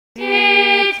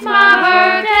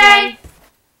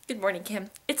morning, Kim.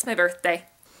 It's my birthday.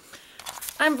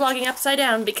 I'm vlogging upside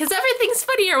down because everything's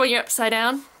funnier when you're upside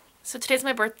down. So today's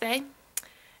my birthday,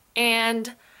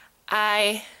 and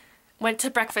I went to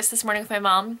breakfast this morning with my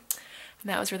mom, and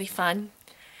that was really fun.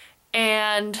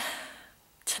 And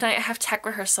tonight I have tech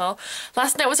rehearsal.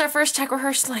 Last night was our first tech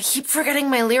rehearsal, and I keep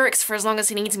forgetting my lyrics for As Long As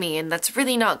He Needs Me, and that's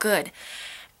really not good.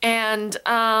 And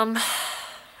I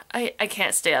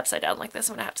can't stay upside down like this.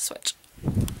 I'm gonna have to switch.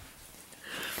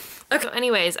 Okay, so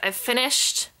anyways, I've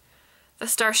finished the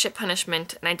Starship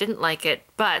Punishment, and I didn't like it,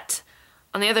 but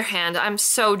on the other hand, I'm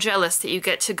so jealous that you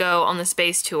get to go on the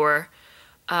space tour.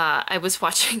 I was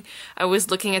looking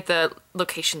at the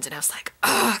locations, and I was like,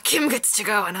 oh, Kim gets to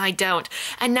go and I don't.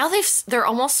 And now they're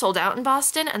almost sold out in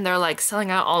Boston, and they're like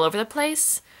selling out all over the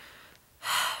place.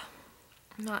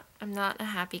 I'm not a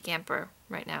happy camper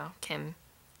right now, Kim.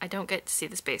 I don't get to see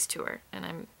the space tour, and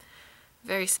I'm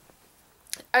very...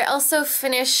 I also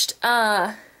finished,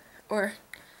 also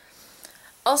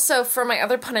for my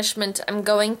other punishment, I'm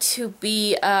going to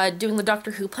be doing the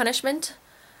Doctor Who punishment,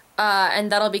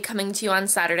 and that'll be coming to you on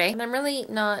Saturday. And I'm really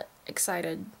not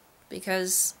excited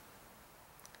because,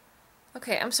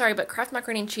 okay, I'm sorry, but Kraft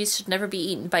macaroni and cheese should never be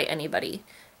eaten by anybody.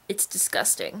 It's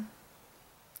disgusting.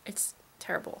 It's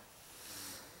terrible.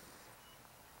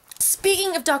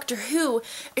 Speaking of Doctor Who,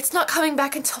 it's not coming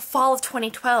back until fall of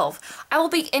 2012. I will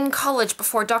be in college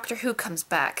before Doctor Who comes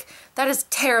back. That is a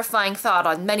terrifying thought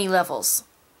on many levels.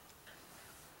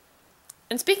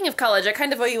 And speaking of college, I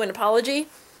kind of owe you an apology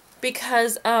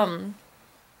because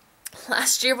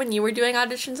last year when you were doing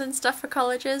auditions and stuff for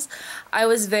colleges, I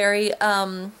was very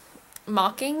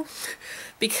mocking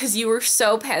because you were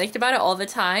so panicked about it all the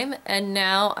time, and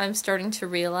now I'm starting to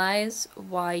realize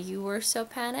why you were so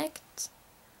panicked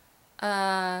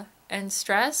and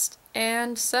stressed,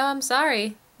 and so I'm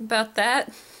sorry about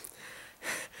that.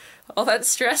 All that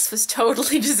stress was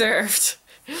totally deserved.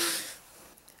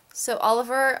 So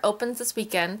Oliver opens this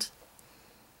weekend,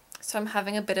 so I'm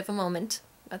having a bit of a moment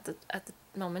at the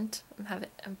moment. I'm having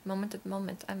a moment at the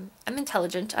moment. I'm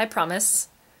intelligent, I promise.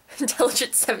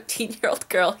 Intelligent 17-year-old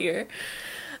girl here.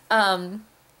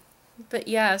 But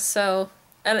yeah, so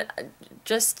and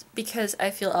just because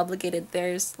I feel obligated,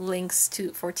 there's links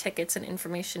for tickets and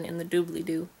information in the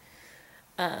doobly-doo.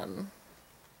 Babbity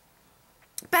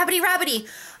Rabbity!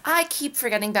 I keep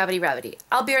forgetting Babbity Rabbity.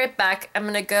 I'll be right back. I'm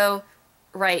gonna go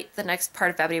write the next part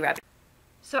of Babbity Rabbity.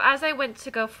 So as I went to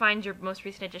go find your most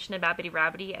recent edition of Babbity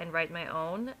Rabbity and write my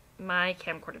own, my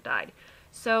camcorder died.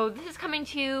 So this is coming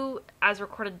to you as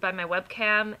recorded by my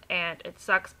webcam, and it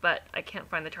sucks, but I can't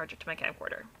find the charger to my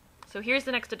camcorder. So here's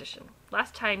the next edition.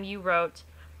 Last time you wrote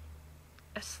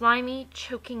a slimy,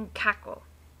 choking cackle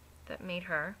that made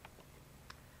her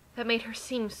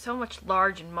seem so much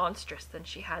large and monstrous than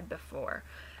she had before,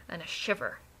 and a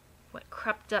shiver went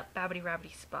crept up Babbity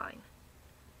Rabbity's spine.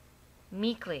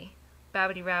 Meekly,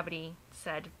 Babbity Rabbity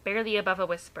said, barely above a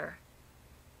whisper,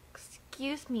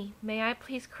 "Excuse me, may I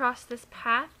please cross this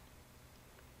path?"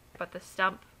 But the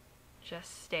stump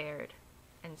just stared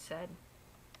and said,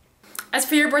 as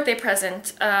for your birthday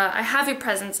present, I have your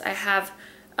presents. I have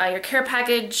your care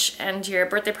package and your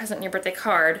birthday present and your birthday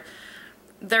card.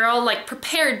 They're all like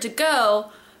prepared to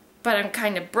go, but I'm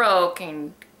kind of broke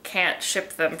and can't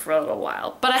ship them for a little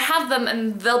while. But I have them,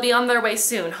 and they'll be on their way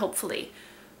soon, hopefully.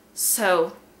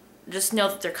 So just know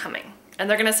that they're coming. And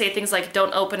they're gonna say things like,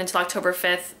 don't open until October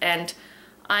 5th, and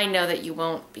I know that you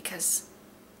won't because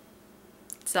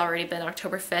it's already been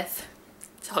October 5th.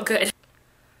 It's all good.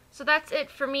 So that's it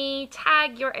for me.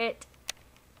 Tag, you're it.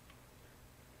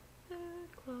 Food,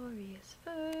 glorious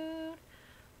food.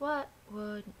 What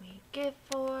would we give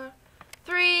for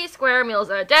 3 square meals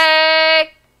a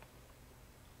day?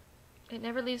 It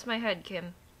never leaves my head,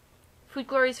 Kim. Food,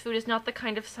 glorious food is not the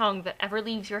kind of song that ever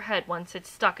leaves your head once it's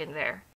stuck in there.